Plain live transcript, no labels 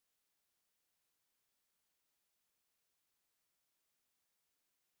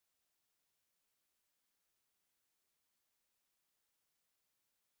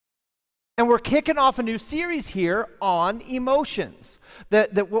And we're kicking off a new series here on emotions.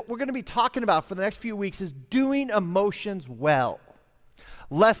 That what we're going to be talking about for the next few weeks is doing emotions well.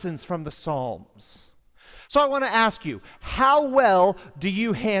 Lessons from the Psalms. So I want to ask you, how well do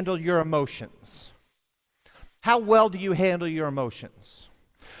you handle your emotions? How well do you handle your emotions?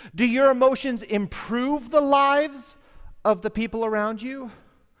 Do your emotions improve the lives of the people around you,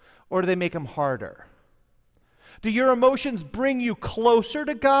 or do they make them harder? Do your emotions bring you closer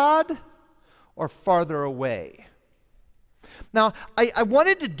to God or farther away? Now, I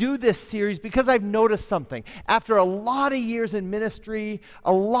wanted to do this series because I've noticed something. After a lot of years in ministry,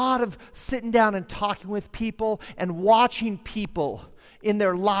 a lot of sitting down and talking with people and watching people in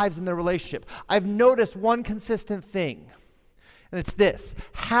their lives and their relationship, I've noticed one consistent thing, and it's this: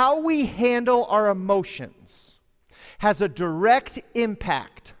 how we handle our emotions has a direct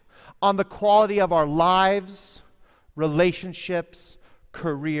impact on the quality of our lives, relationships,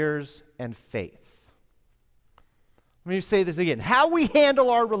 careers, and faith. Let me say this again. How we handle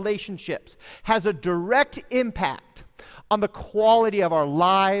our relationships has a direct impact on the quality of our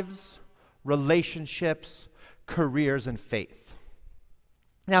lives, relationships, careers, and faith.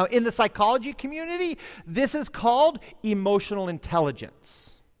 Now, in the psychology community, this is called emotional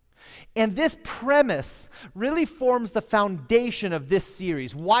intelligence. And this premise really forms the foundation of this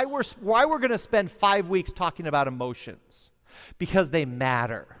series. Why we're going to spend 5 weeks talking about emotions. Because they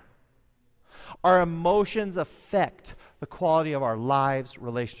matter. Our emotions affect the quality of our lives,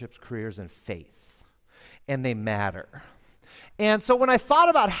 relationships, careers, and faith. And they matter. And so when I thought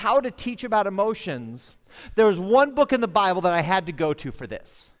about how to teach about emotions, there was one book in the Bible that I had to go to for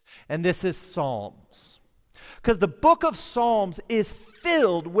this. And this is Psalms. Because the book of Psalms is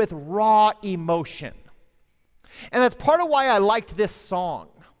filled with raw emotion. And that's part of why I liked this song,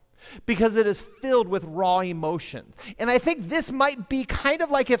 because it is filled with raw emotion. And I think this might be kind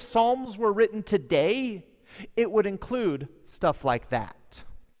of like if Psalms were written today, it would include stuff like that.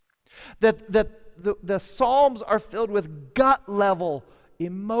 That the Psalms are filled with gut-level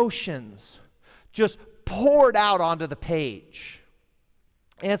emotions just poured out onto the page.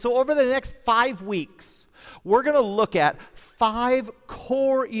 And so over the next 5 weeks, we're going to look at 5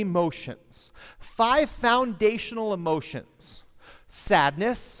 core emotions, 5 foundational emotions: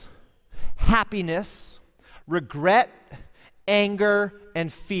 sadness, happiness, regret, anger,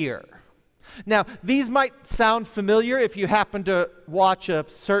 and fear. Now, these might sound familiar if you happen to watch a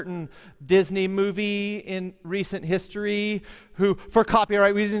certain Disney movie in recent history, who, for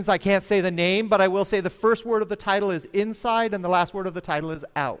copyright reasons, I can't say the name, but I will say the first word of the title is inside and the last word of the title is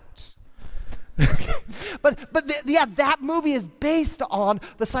out. That movie is based on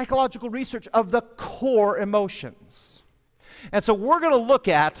the psychological research of the core emotions. And so we're going to look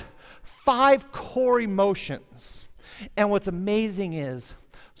at 5 core emotions. And what's amazing is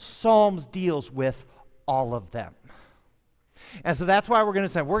Psalms deals with all of them. And so that's why we're going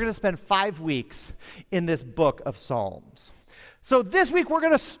to spend 5 weeks in this book of Psalms. So this week we're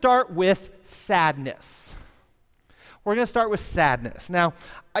going to start with sadness. We're going to start with sadness. Now,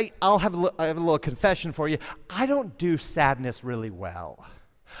 I have a little confession for you. I don't do sadness really well.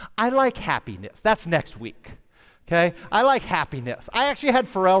 I like happiness. That's next week. Okay? I like happiness. I actually had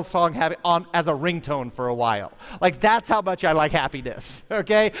Pharrell's song on as a ringtone for a while. Like, that's how much I like happiness.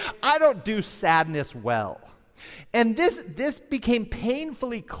 Okay? I don't do sadness well. And this became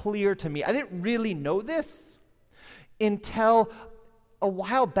painfully clear to me. I didn't really know this until a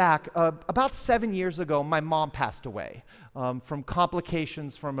while back. About 7 years ago, my mom passed away from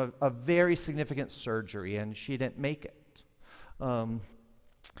complications from a very significant surgery, and she didn't make it.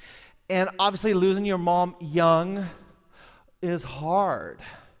 And obviously losing your mom young is hard.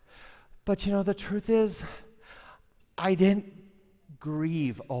 But the truth is, I didn't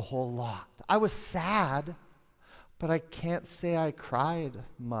grieve a whole lot. I was sad, but I can't say I cried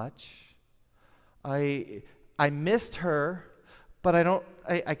much. I missed her, but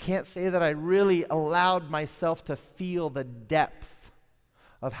I can't say that I really allowed myself to feel the depth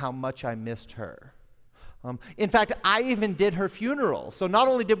of how much I missed her. In fact, I even did her funeral. So not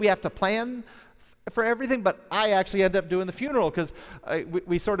only did we have to plan for everything, but I actually ended up doing the funeral because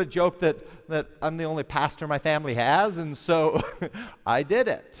we sort of joked that I'm the only pastor my family has, and so I did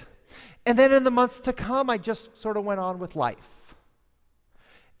it. And then in the months to come, I just sort of went on with life.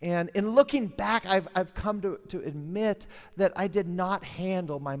 And in looking back, I've come to admit that I did not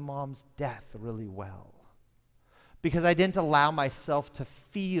handle my mom's death really well because I didn't allow myself to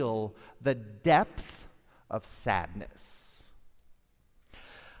feel the depth of sadness.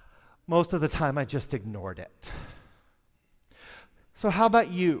 Most of the time, I just ignored it. So how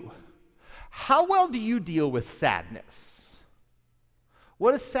about you? How well do you deal with sadness?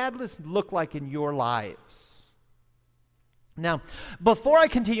 What does sadness look like in your lives? Now, before I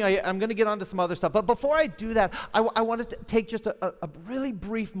continue, I'm going to get on to some other stuff, but before I do that, I wanted to take just a really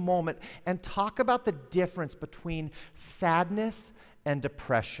brief moment and talk about the difference between sadness and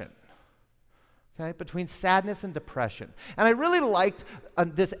depression. Okay, between sadness and depression. And I really liked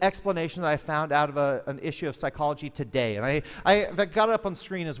this explanation that I found out of an issue of Psychology Today. And I got it up on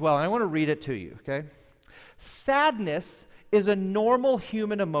screen as well, and I want to read it to you, okay? Sadness is a normal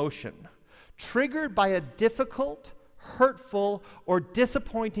human emotion triggered by a difficult, hurtful, or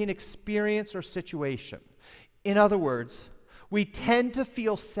disappointing experience or situation. In other words, we tend to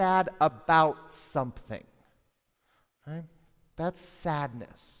feel sad about something. Okay? That's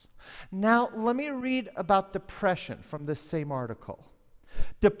sadness. Now, let me read about depression from this same article.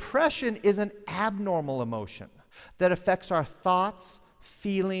 Depression is an abnormal emotion that affects our thoughts,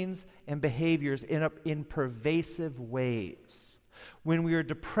 feelings, and behaviors in pervasive ways. When we are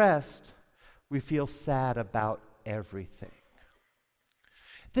depressed, we feel sad about everything.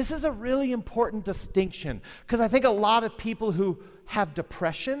 This is a really important distinction because I think a lot of people who have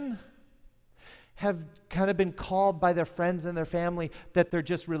depression have kind of been called by their friends and their family that they're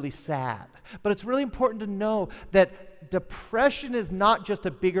just really sad. But it's really important to know that depression is not just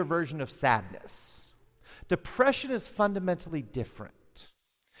a bigger version of sadness. Depression is fundamentally different.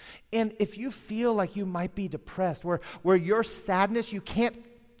 And if you feel like you might be depressed, where your sadness, you can't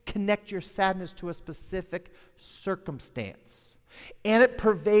connect your sadness to a specific circumstance, and it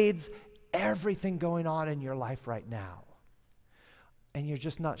pervades everything going on in your life right now, and you're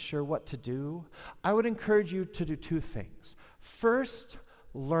just not sure what to do, I would encourage you to do two things. First,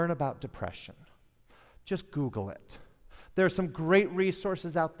 learn about depression. Just Google it. There are some great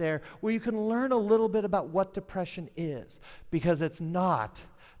resources out there where you can learn a little bit about what depression is, because it's not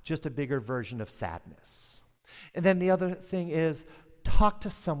just a bigger version of sadness. And then the other thing is, talk to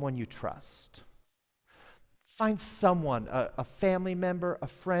someone you trust. Find someone, a family member, a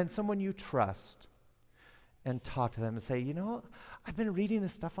friend, someone you trust, and talk to them and say, you know, I've been reading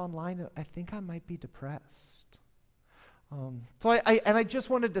this stuff online and I think I might be depressed. So I just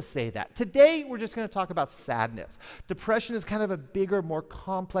wanted to say that. Today, we're just going to talk about sadness. Depression is kind of a bigger, more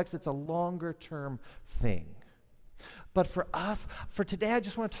complex, it's a longer term thing. But for us, for today, I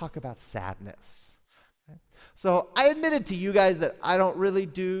just want to talk about sadness. Okay? So I admitted to you guys that I don't really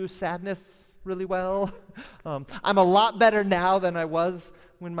do sadness really well. I'm a lot better now than I was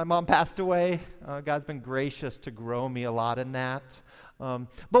when my mom passed away. God's been gracious to grow me a lot in that.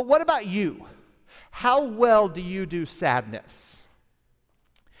 But what about you? How well do you do sadness?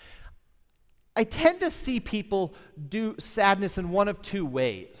 I tend to see people do sadness in one of two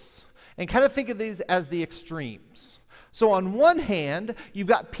ways, and kind of think of these as the extremes. So on one hand, you've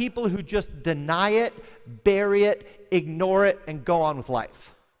got people who just deny it, bury it, ignore it, and go on with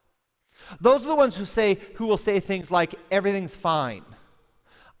life. Those are the ones who will say things like, everything's fine.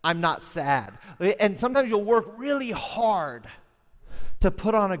 I'm not sad. And sometimes you'll work really hard to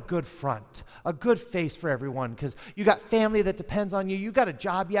put on a good front, a good face for everyone, because you got family that depends on you, you got a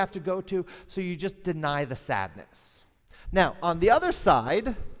job you have to go to, so you just deny the sadness. Now, on the other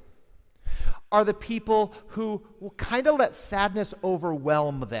side are the people who will kind of let sadness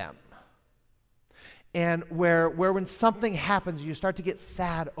overwhelm them. And where when something happens, you start to get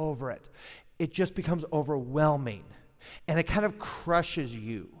sad over it, it just becomes overwhelming, and it kind of crushes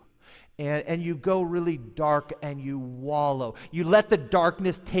you. And you go really dark and you wallow. You let the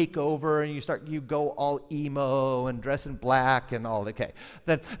darkness take over and you go all emo and dress in black and all. Okay.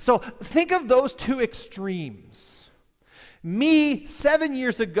 So think of those two extremes. Me, 7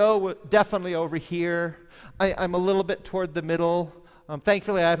 years ago, definitely over here. I'm a little bit toward the middle.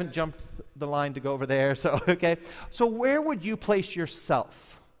 Thankfully, I haven't jumped the line to go over there. So, okay. So where would you place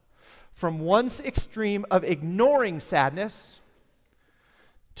yourself? From one extreme of ignoring sadness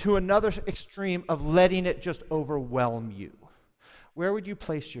to another extreme of letting it just overwhelm you. Where would you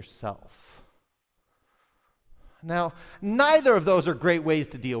place yourself? Now, neither of those are great ways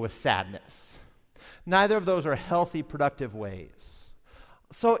to deal with sadness. Neither of those are healthy, productive ways.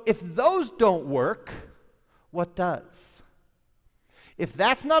 So if those don't work, what does? If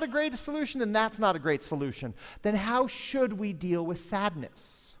that's not a great solution and that's not a great solution, then how should we deal with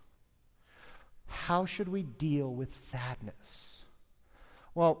sadness? How should we deal with sadness?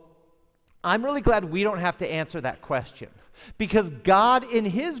 Well, I'm really glad we don't have to answer that question, because God, in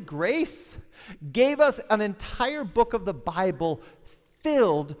His grace, gave us an entire book of the Bible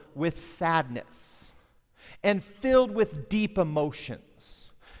filled with sadness and filled with deep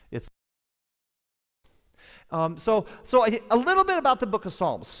emotions. So a little bit about the book of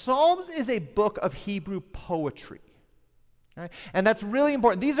Psalms. Psalms is a book of Hebrew poetry. Right? And that's really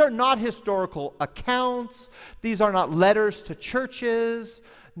important. These are not historical accounts. These are not letters to churches.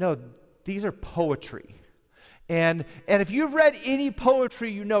 No, these are poetry. And if you've read any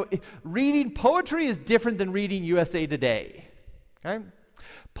poetry, you know reading poetry is different than reading USA Today. Okay?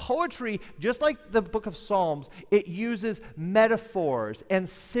 Poetry, just like the book of Psalms, it uses metaphors and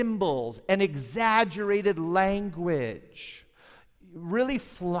symbols and exaggerated language. Really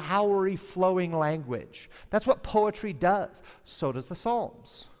flowery, flowing language. That's what poetry does. So does the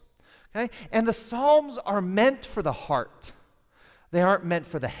Psalms. Okay? And the Psalms are meant for the heart. They aren't meant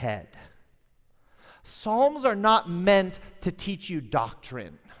for the head. Psalms are not meant to teach you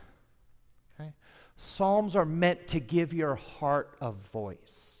doctrine. Okay? Psalms are meant to give your heart a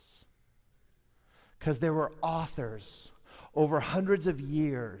voice. Because there were authors over hundreds of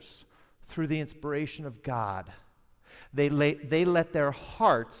years through the inspiration of God. They let their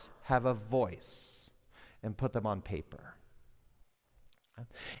hearts have a voice and put them on paper.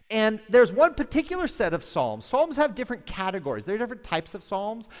 And there's one particular set of psalms. Psalms have different categories. There are different types of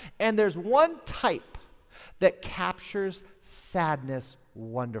psalms. And there's one type that captures sadness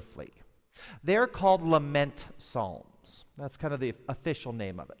wonderfully. They're called lament psalms. That's kind of the official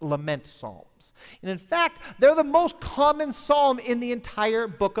name of it, lament psalms. And in fact, they're the most common psalm in the entire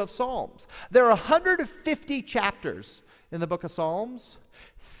book of Psalms. There are 150 chapters in the book of Psalms.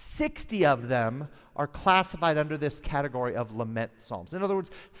 60 of them are classified under this category of lament psalms. In other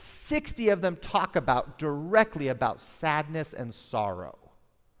words, 60 of them talk directly about sadness and sorrow.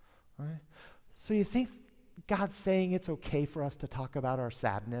 Right? So you think God's saying it's okay for us to talk about our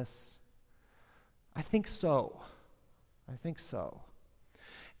sadness? I think so. I think so.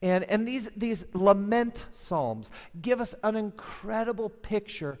 And these lament psalms give us an incredible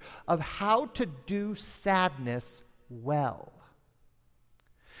picture of how to do sadness well.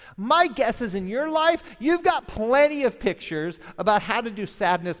 My guess is in your life, you've got plenty of pictures about how to do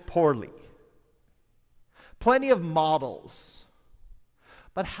sadness poorly. Plenty of models.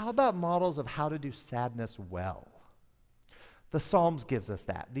 But how about models of how to do sadness well? The Psalms gives us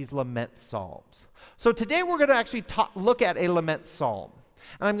that, these lament psalms. So today we're going to actually look at a lament psalm.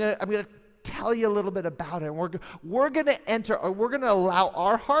 And I'm going to tell you a little bit about it. We're going to allow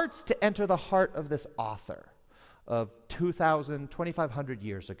our hearts to enter the heart of this author of 2,500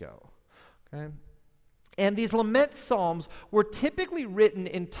 years ago. Okay? And these lament psalms were typically written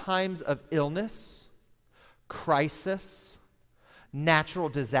in times of illness, crisis, natural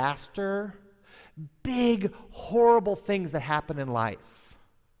disaster, big, horrible things that happen in life.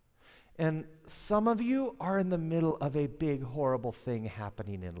 And some of you are in the middle of a big, horrible thing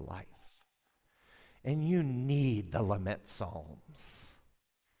happening in life. And you need the lament psalms.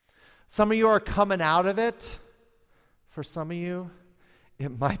 Some of you are coming out of it. For some of you,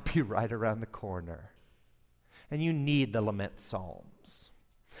 it might be right around the corner. And you need the lament psalms.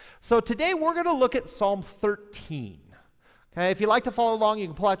 So today we're going to look at Psalm 13. Okay, if you'd like to follow along, you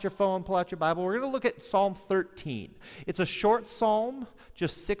can pull out your phone, pull out your Bible. We're going to look at Psalm 13. It's a short psalm,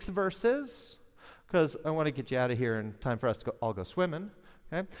 just 6 verses, because I want to get you out of here in time for us to all go swimming.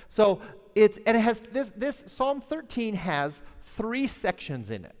 Okay, so it has this Psalm 13 has 3 sections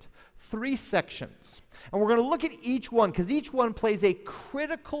in it, 3 sections, and we're going to look at each one because each one plays a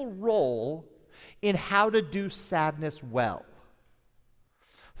critical role in how to do sadness well.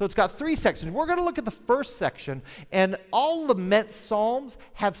 So it's got 3 sections. We're going to look at the first section, and all lament psalms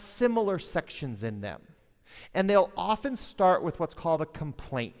have similar sections in them. And they'll often start with what's called a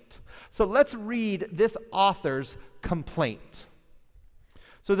complaint. So let's read this author's complaint.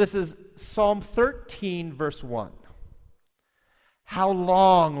 So this is Psalm 13, verse 1. How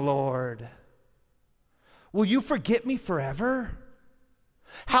long, Lord? Will you forget me forever?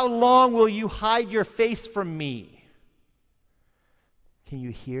 How long will you hide your face from me? Can you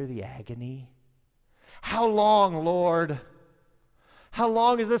hear the agony? How long, Lord? How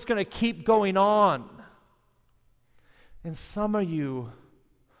long is this going to keep going on? And some of you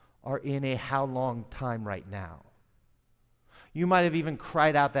are in a how long time right now. You might have even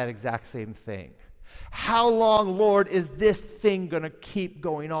cried out that exact same thing. How long, Lord, is this thing going to keep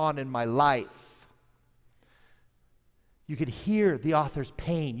going on in my life? You could hear the author's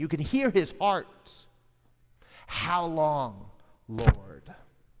pain. You can hear his heart. How long, Lord?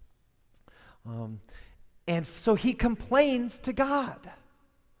 And so he complains to God.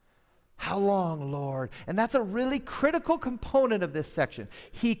 How long, Lord? And that's a really critical component of this section.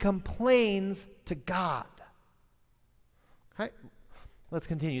 He complains to God. Okay, let's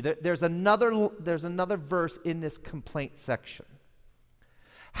continue. There's another verse in this complaint section.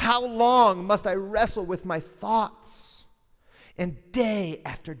 How long must I wrestle with my thoughts and day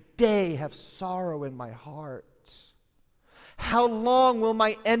after day have sorrow in my heart? How long will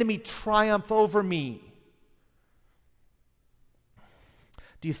my enemy triumph over me?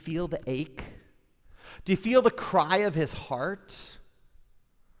 Do you feel the ache? Do you feel the cry of his heart?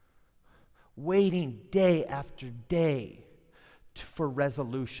 Waiting day after day for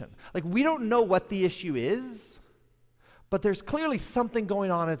resolution. Like, we don't know what the issue is, but there's clearly something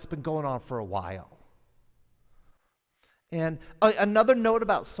going on, and it's been going on for a while. And another note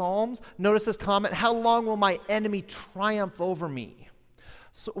about Psalms, notice this comment, how long will my enemy triumph over me?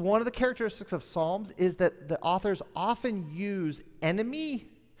 So one of the characteristics of Psalms is that the authors often use enemy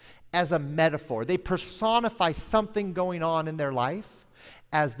as a metaphor. They personify something going on in their life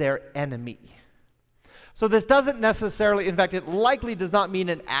as their enemy. So this doesn't necessarily, in fact, it likely does not mean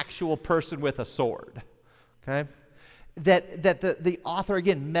an actual person with a sword. Okay? That the author,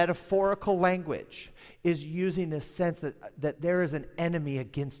 again, metaphorical language, is using this sense that there is an enemy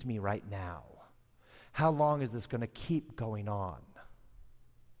against me right now. How long is this going to keep going on?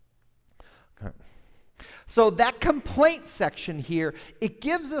 Okay. So that complaint section here, it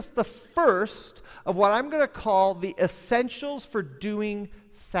gives us the first of what I'm going to call the essentials for doing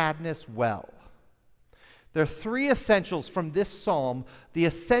sadness well. There are three essentials from this psalm, the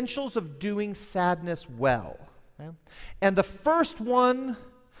essentials of doing sadness well. Okay? And the first one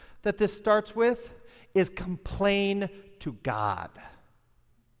that this starts with is complain to God.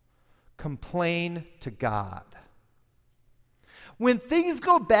 Complain to God. When things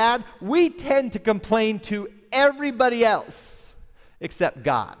go bad, we tend to complain to everybody else except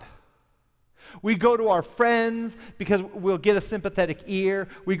God. We go to our friends because we'll get a sympathetic ear.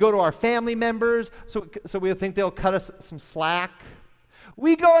 We go to our family members so we'll think they'll cut us some slack.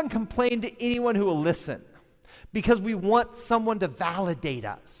 We go and complain to anyone who will listen because we want someone to validate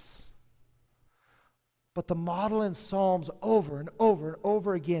us. But the model in Psalms over and over and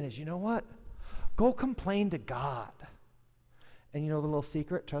over again is, you know what? Go complain to God. And you know the little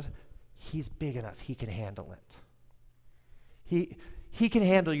secret? Trust, he's big enough. He can handle it. He can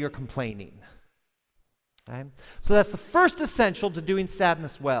handle your complaining. Okay? So that's the first essential to doing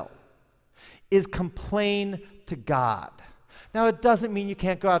sadness well, is complain to God. Now, it doesn't mean you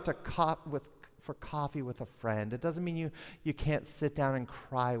can't go out to for coffee with a friend. It doesn't mean you can't sit down and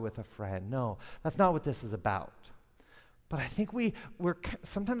cry with a friend. No, that's not what this is about. But I think we're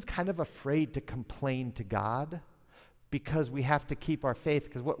sometimes kind of afraid to complain to God because we have to keep our faith.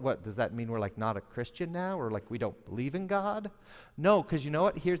 Because what does that mean? We're like not a Christian now? Or like we don't believe in God? No, because you know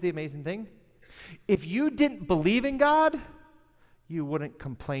what? Here's the amazing thing. If you didn't believe in God, you wouldn't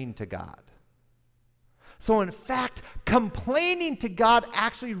complain to God. So in fact, complaining to God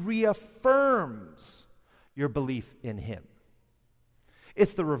actually reaffirms your belief in him.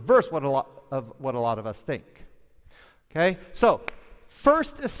 It's the reverse of what a lot of us think. Okay? So,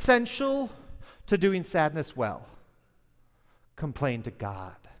 first essential to doing sadness well, complain to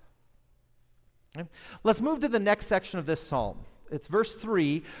God. Okay? Let's move to the next section of this psalm. It's verse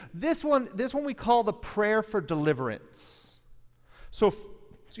 3. This one we call the prayer for deliverance. So,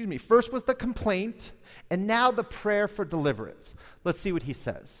 first was the complaint, and now the prayer for deliverance. Let's see what he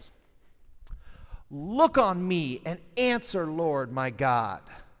says. Look on me and answer, Lord my God.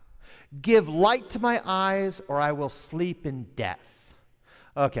 Give light to my eyes, or I will sleep in death.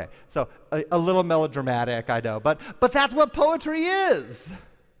 Okay, so a little melodramatic, I know, but that's what poetry is.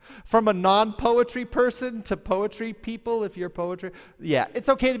 From a non-poetry person to poetry people, if you're poetry, yeah, it's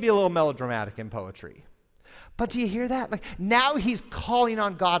okay to be a little melodramatic in poetry. But do you hear that? Like, now he's calling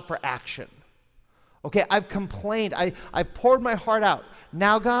on God for action. Okay, I've complained. I've poured my heart out.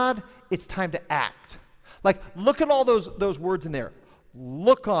 Now, God, it's time to act. Like, look at all those words in there.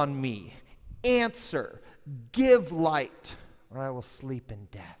 Look on me. Answer. Give light, or I will sleep in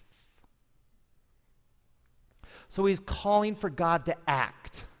death. So he's calling for God to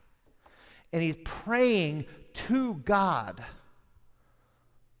act. And he's praying to God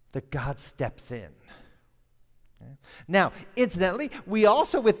that God steps in. Okay. Now, incidentally, we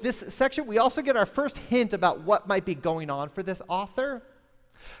also, with this section, we also get our first hint about what might be going on for this author.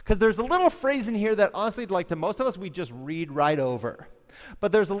 Because there's a little phrase in here that honestly, like to most of us, we just read right over.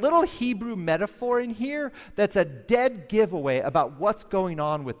 But there's a little Hebrew metaphor in here that's a dead giveaway about what's going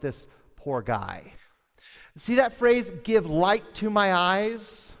on with this poor guy. See that phrase, give light to my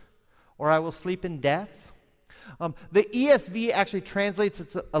eyes, or I will sleep in death? The ESV actually translates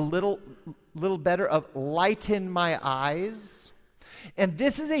it a little better of lighten my eyes. And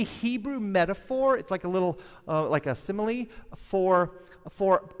this is a Hebrew metaphor. It's like a little, like a simile for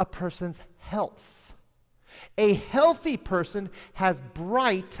a person's health. A healthy person has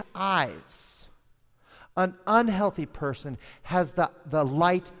bright eyes. An unhealthy person has the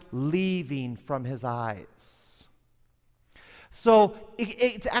light leaving from his eyes. So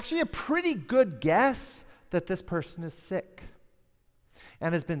it's actually a pretty good guess that this person is sick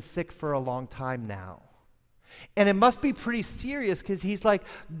and has been sick for a long time now. And it must be pretty serious because he's like,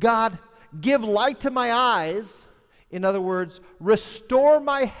 God, give light to my eyes. In other words, restore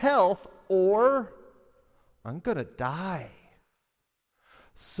my health or I'm going to die.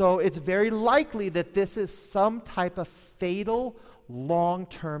 So it's very likely that this is some type of fatal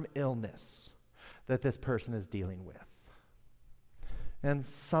long-term illness that this person is dealing with. And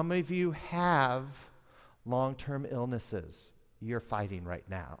some of you have long-term illnesses you're fighting right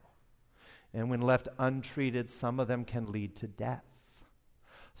now. And when left untreated, some of them can lead to death.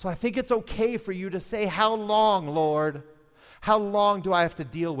 So I think it's okay for you to say, how long, Lord? How long do I have to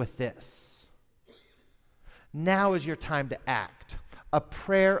deal with this? Now is your time to act. A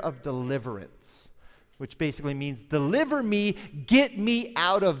prayer of deliverance, which basically means deliver me, get me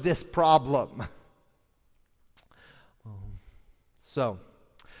out of this problem. So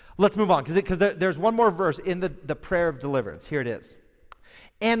let's move on, because there's one more verse in the prayer of deliverance. Here it is.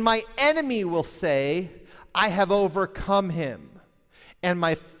 And my enemy will say, I have overcome him, and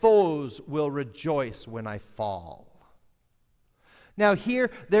my foes will rejoice when I fall. Now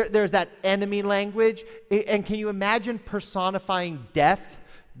here, there's that enemy language, and can you imagine personifying death?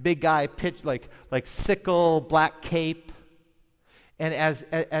 Big guy, pitch like sickle, black cape, and as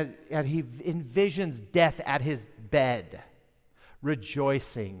he envisions death at his bed,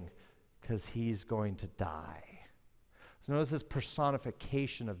 rejoicing because he's going to die. So notice this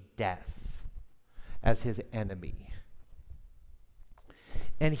personification of death as his enemy.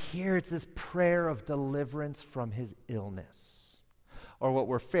 And here it's this prayer of deliverance from his illness, or what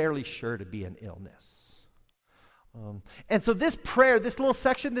we're fairly sure to be an illness. And so this prayer, this little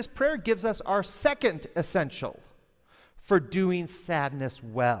section, this prayer gives us our second essential for doing sadness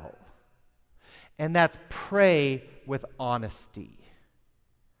well. And that's pray with honesty.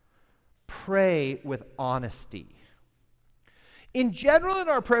 Pray with honesty. In general, in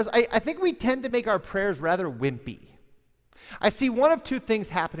our prayers, I think we tend to make our prayers rather wimpy. I see one of two things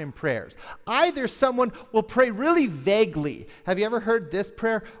happen in prayers. Either someone will pray really vaguely. Have you ever heard this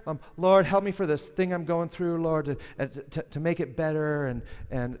prayer? Lord, help me for this thing I'm going through, Lord, to make it better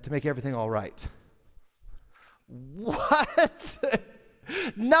and to make everything all right. What?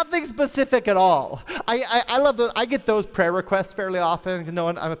 Nothing specific at all. I love those. I get those prayer requests fairly often. You know,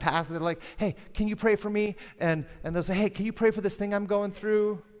 I'm a pastor. They're like, hey, can you pray for me? And they'll say, hey, can you pray for this thing I'm going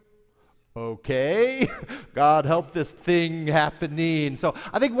through? Okay. God, help this thing happening. So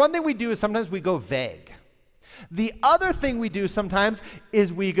I think one thing we do is sometimes we go vague. The other thing we do sometimes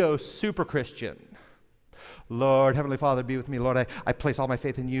is we go super Christian. Lord, Heavenly Father, be with me. Lord, I place all my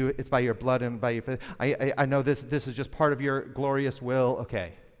faith in you. It's by your blood and by your faith. I know this is just part of your glorious will.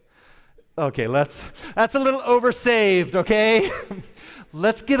 Okay, that's a little oversaved, okay?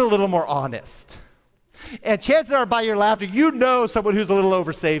 Let's get a little more honest. And chances are, by your laughter, you know someone who's a little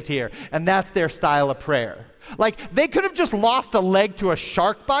oversaved here, and that's their style of prayer. Like, they could have just lost a leg to a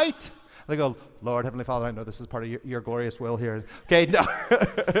shark bite. They go, Lord, Heavenly Father, I know this is part of your glorious will here. Okay, no.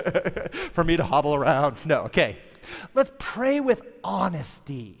 For me to hobble around. No, okay. Let's pray with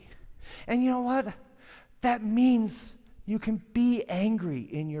honesty. And you know what? That means you can be angry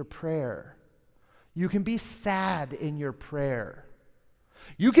in your prayer. You can be sad in your prayer.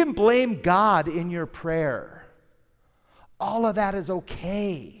 You can blame God in your prayer. All of that is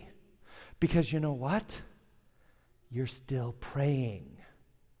okay. Because you know what? You're still praying.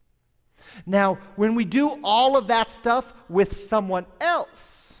 Now, when we do all of that stuff with someone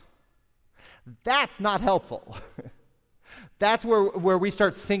else, that's not helpful. That's where we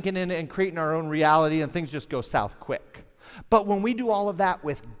start sinking in and creating our own reality and things just go south quick. But when we do all of that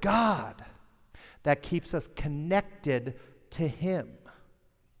with God, that keeps us connected to Him.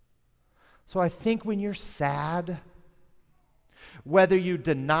 So I think when you're sad, whether you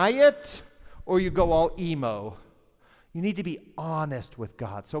deny it or you go all emo, you need to be honest with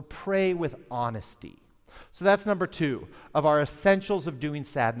God. So pray with honesty. So that's number 2 of our essentials of doing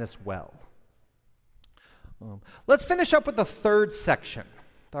sadness well. Let's finish up with the third section.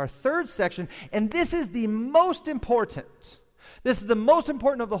 Our third section, and this is the most important. This is the most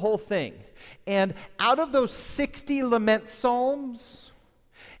important of the whole thing. And out of those 60 lament psalms,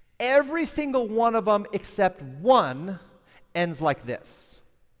 every single one of them except one ends like this.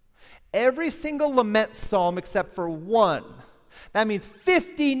 Every single lament psalm except for one. That means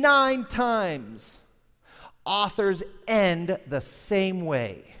 59 times authors end the same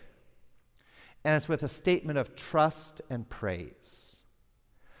way. And it's with a statement of trust and praise.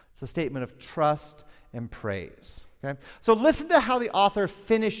 It's a statement of trust and praise. Okay? So listen to how the author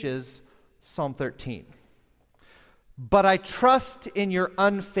finishes Psalm 13. but I trust in your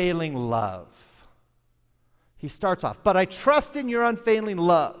unfailing love. He starts off, but I trust in your unfailing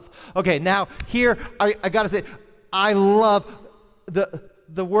love. Okay, now here, I got to say, I love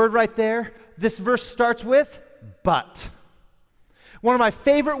the word right there. This verse starts with, but. One of my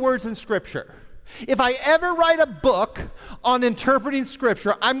favorite words in Scripture. If I ever write a book on interpreting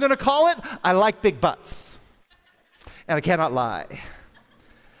Scripture, I'm going to call it, I Like Big Butts. And I cannot lie.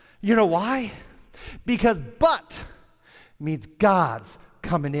 You know why? Because but means God's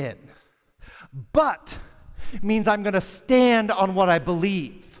coming in. But means I'm going to stand on what I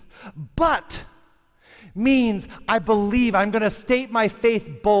believe. But means I believe I'm going to state my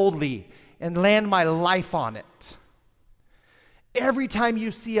faith boldly and land my life on it. Every time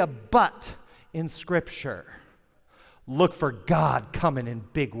you see a but in Scripture, look for God coming in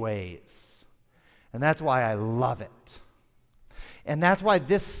big ways. And that's why I love it. And that's why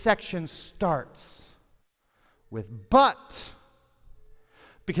this section starts with but.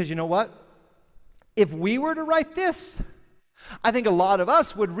 Because you know what? If we were to write this, I think a lot of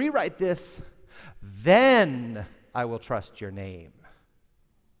us would rewrite this, then I will trust your name.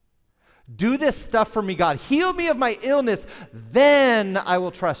 Do this stuff for me, God. Heal me of my illness, then I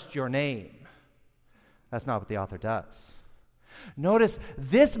will trust your name. That's not what the author does. Notice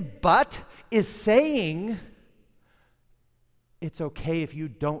this but is saying, it's okay if you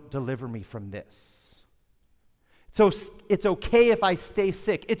don't deliver me from this. So it's okay if I stay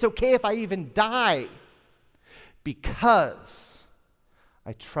sick. It's okay if I even die, because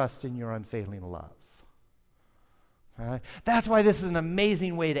I trust in your unfailing love. All right? That's why this is an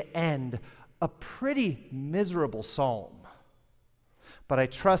amazing way to end a pretty miserable psalm. But I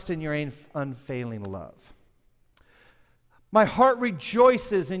trust in your unfailing love. My heart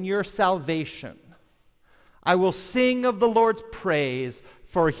rejoices in your salvation. I will sing of the Lord's praise,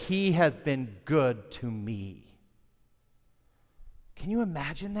 for he has been good to me. Can you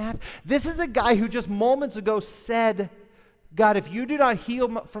imagine that? This is a guy who just moments ago said, God, if you do not heal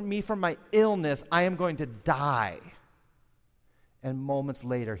me from my illness, I am going to die. And moments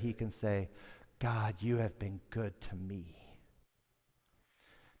later, he can say, God, you have been good to me.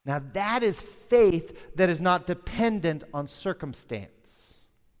 Now, that is faith that is not dependent on circumstance.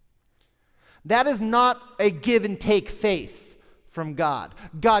 That is not a give and take faith from God.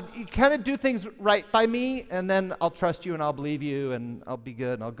 God, you kind of do things right by me, and then I'll trust you and I'll believe you and I'll be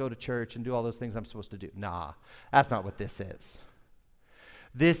good and I'll go to church and do all those things I'm supposed to do. Nah, that's not what this is.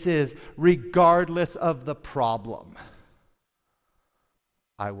 This is regardless of the problem,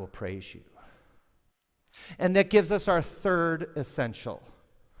 I will praise you. And that gives us our third essential.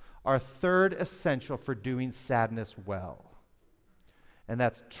 Our third essential for doing sadness well. And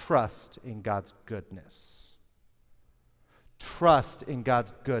that's trust in God's goodness. Trust in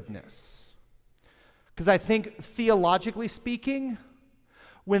God's goodness. Because I think theologically speaking,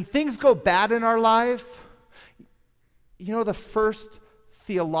 when things go bad in our life, you know the first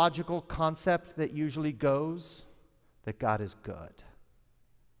theological concept that usually goes? That God is good.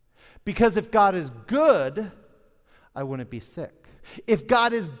 Because if God is good, I wouldn't be sick. If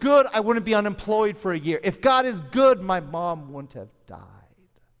God is good, I wouldn't be unemployed for a year. If God is good, my mom wouldn't have died.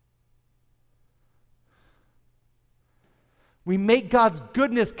 We make God's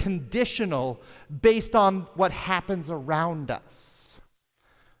goodness conditional based on what happens around us.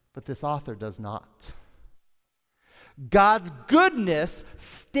 But this author does not. God's goodness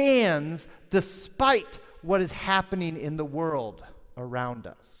stands despite what is happening in the world around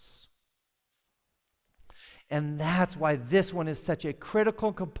us. And that's why this one is such a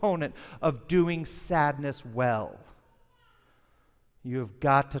critical component of doing sadness well. You have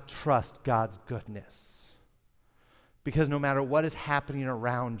got to trust God's goodness. Because no matter what is happening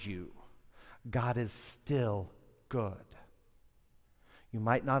around you, God is still good. You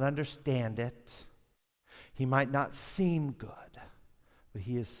might not understand it. He might not seem good, but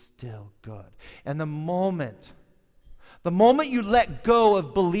he is still good. And the moment you let go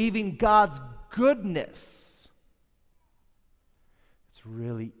of believing God's goodness, it's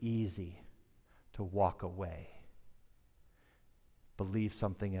really easy to walk away, believe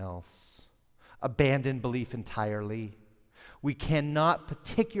something else, abandon belief entirely. We cannot,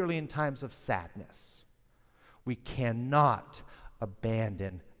 particularly in times of sadness, we cannot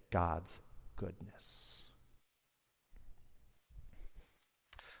abandon God's goodness.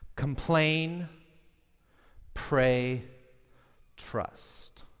 Complain, pray,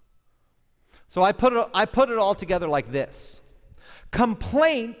 trust. So I put it all together like this.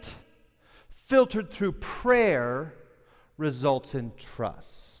 Complaint filtered through prayer results in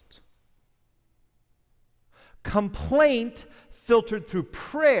trust. Complaint filtered through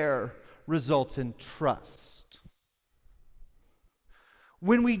prayer results in trust.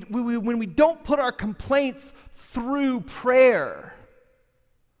 when we don't put our complaints through prayer,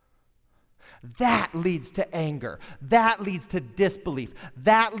 that leads to anger. That leads to disbelief.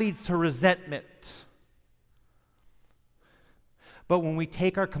 That leads to resentment. But when we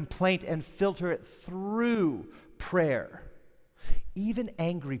take our complaint and filter it through prayer, even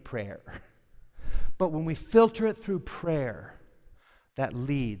angry prayer, but when we filter it through prayer, that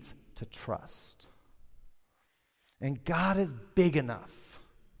leads to trust. And God is big enough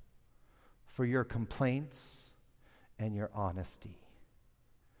for your complaints and your honesty.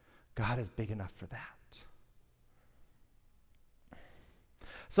 God is big enough for that.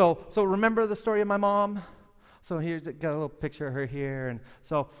 So remember the story of my mom? So here's got a little picture of her here. And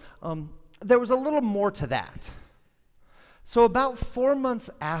so there was a little more to that. So about 4 months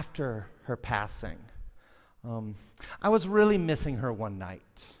after her passing, I was really missing her one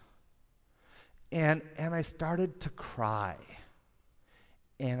night. And I started to cry.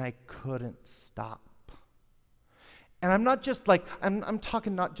 And I couldn't stop. And I'm not just like, I'm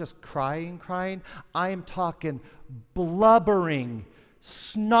talking not just crying. I am talking blubbering,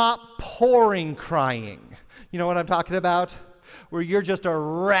 snot pouring crying. You know what I'm talking about? Where you're just a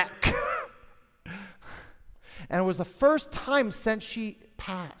wreck. And it was the first time since she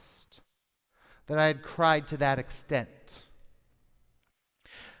passed that I had cried to that extent.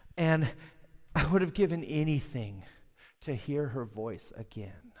 And I would have given anything to hear her voice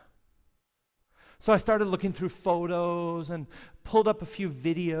again. So I started looking through photos and pulled up a few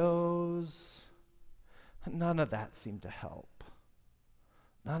videos. None of that seemed to help.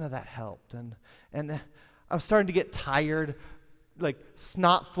 None of that helped. And I was starting to get tired. Like,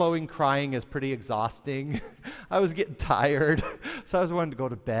 snot flowing crying is pretty exhausting. I was getting tired. So I was wanting to go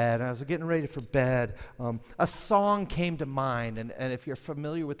to bed. And I was getting ready for bed. A song came to mind. And if you're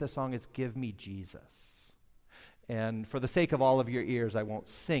familiar with the song, it's Give Me Jesus. And for the sake of all of your ears, I won't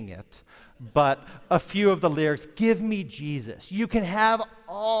sing it. But a few of the lyrics, give me Jesus. You can have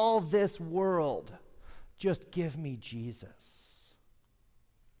all this world. Just give me Jesus.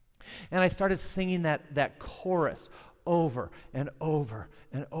 And I started singing that chorus over and over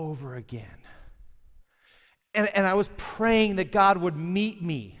and over again. And I was praying that God would meet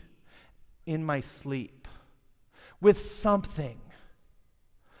me in my sleep with something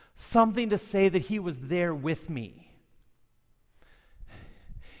to say that he was there with me.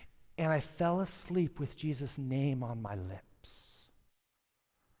 And I fell asleep with Jesus' name on my lips.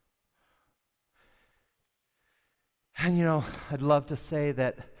 And you know, I'd love to say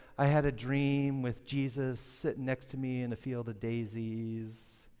that I had a dream with Jesus sitting next to me in a field of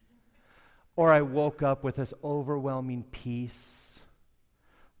daisies. Or I woke up with this overwhelming peace.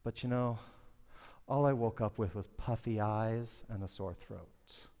 But you know, all I woke up with was puffy eyes and a sore throat.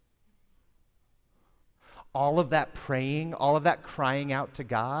 All of that praying, all of that crying out to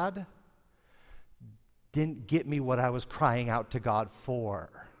God didn't get me what I was crying out to God for.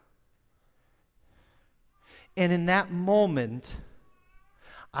 And in that moment,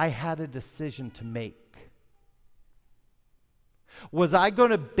 I had a decision to make. Was I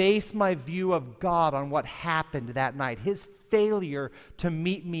going to base my view of God on what happened that night, his failure to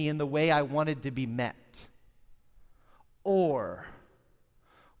meet me in the way I wanted to be met? Or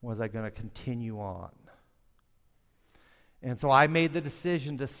was I going to continue on? And so I made the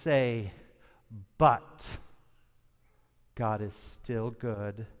decision to say, but God is still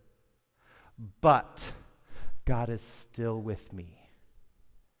good, but God is still with me,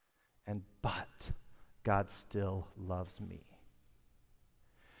 and but God still loves me.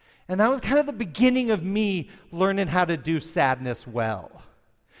 And that was kind of the beginning of me learning how to do sadness well.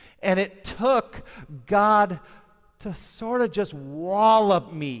 And it took God to sort of just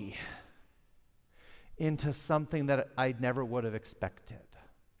wallop me into something that I never would have expected.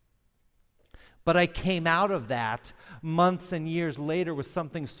 But I came out of that months and years later with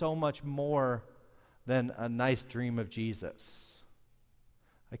something so much more than a nice dream of Jesus.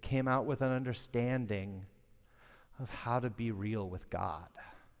 I came out with an understanding of how to be real with God,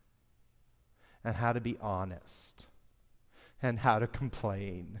 and how to be honest, and how to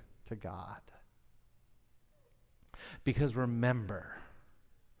complain to God. Because remember,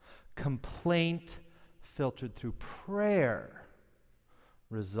 complaint filtered through prayer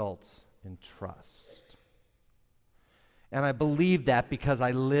results in trust. And I believe that because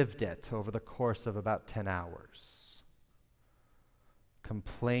I lived it over the course of about 10 hours.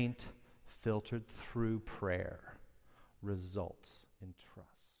 Complaint filtered through prayer results in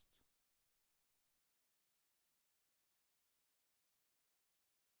trust.